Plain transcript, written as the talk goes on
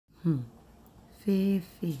Faye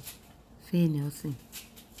Nelson.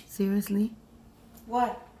 Seriously?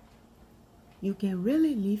 What? You can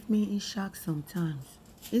really leave me in shock sometimes.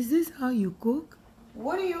 Is this how you cook?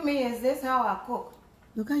 What do you mean, is this how I cook?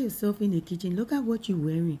 Look at yourself in the kitchen. Look at what you're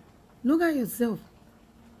wearing. Look at yourself.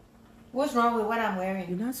 What's wrong with what I'm wearing?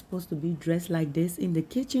 You're not supposed to be dressed like this in the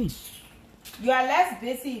kitchen. You are less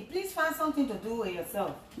busy. Please find something to do with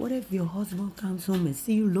yourself. What if your husband comes home and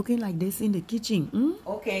see you looking like this in the kitchen?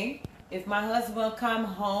 Okay. If my husband come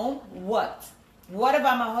home, what? What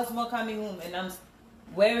about my husband coming home and I'm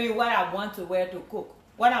wearing what I want to wear to cook?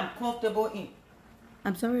 What I'm comfortable in?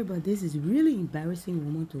 I'm sorry, but this is really embarrassing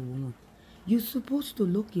woman to woman. You're supposed to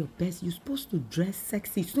look your best. You're supposed to dress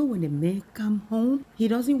sexy. So when the man come home, he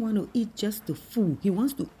doesn't want to eat just the food. He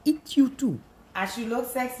wants to eat you too. I should look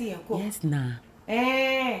sexy and cook. Yes, nah.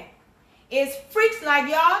 It's freaks like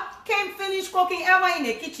y'all can't finish cooking ever in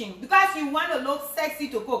the kitchen because you want to look sexy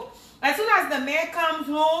to cook. As soon as the man comes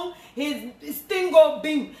home, his thing go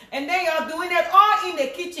bing. And then you're doing it all in the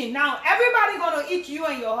kitchen. Now, everybody going to eat you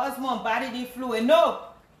and your husband bodily fluid. No.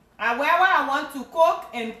 I wear what I want to cook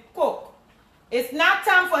and cook. It's not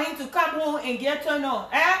time for him to come home and get turned on.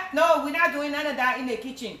 No, we're not doing none of that in the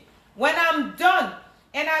kitchen. When I'm done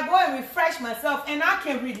and I go and refresh myself and I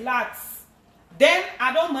can relax, then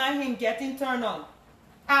I don't mind him getting turned on.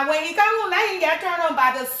 And when he comes home, let him get turned on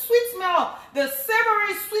by the sweet smell, the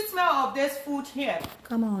savory sweet smell of this food here.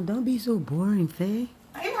 Come on, don't be so boring, Faye.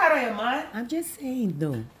 Are you out of your mind? I'm just saying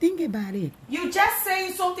though. Think about it. You just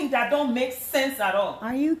saying something that don't make sense at all.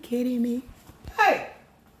 Are you kidding me? Hey,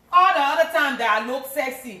 all the other time that I look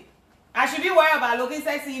sexy, I should be worried about looking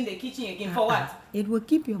sexy in the kitchen again. For what? It will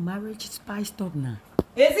keep your marriage spiced up now.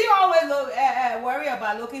 Is he always worried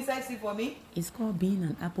about looking sexy for me? It's called being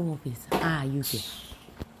an apple of his eye, you can.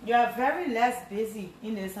 You are very less busy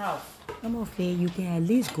in this house. Come on, Faye, you can at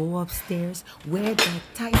least go upstairs, wear that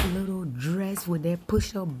tight little dress with that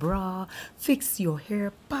push-up bra, fix your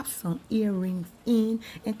hair, pop some earrings in,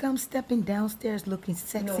 and come stepping downstairs looking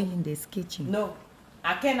sexy in this kitchen. No,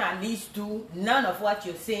 I can at least do none of what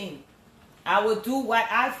you're saying. I will do what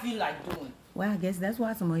I feel like doing. Well, I guess that's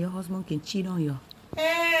why some of your husband can cheat on you.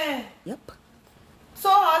 Yep. So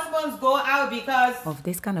husbands go out because of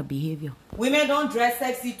this kind of behavior. Women don't dress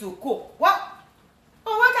sexy to cook. What?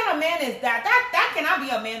 Oh, what kind of man is that? That cannot be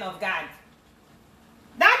a man of God.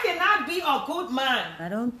 That cannot be a good man. I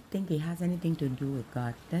don't think it has anything to do with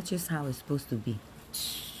God. That's just how it's supposed to be.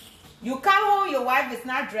 You come home, your wife is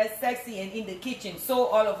not dressed sexy and in the kitchen, so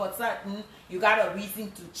all of a sudden you got a reason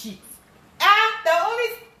to cheat. The only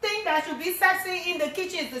thing that should be sexy in the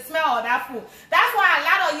kitchen is the smell of that food. That's why a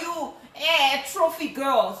lot of you trophy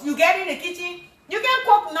girls, you get in the kitchen, you can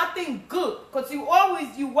cook nothing good because you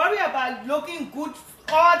worry about looking good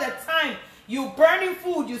all the time. You burning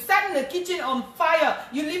food, you setting the kitchen on fire,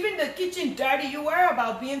 you leaving the kitchen dirty, you worry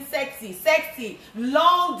about being sexy,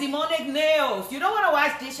 long demonic nails. You don't want to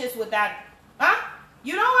wash dishes with that, huh?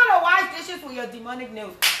 You don't want to wash dishes with your demonic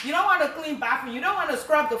nails. You don't want to clean bathroom, you don't want to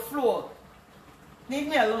scrub the floor. Leave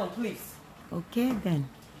me alone, please. Okay then,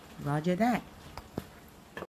 roger that.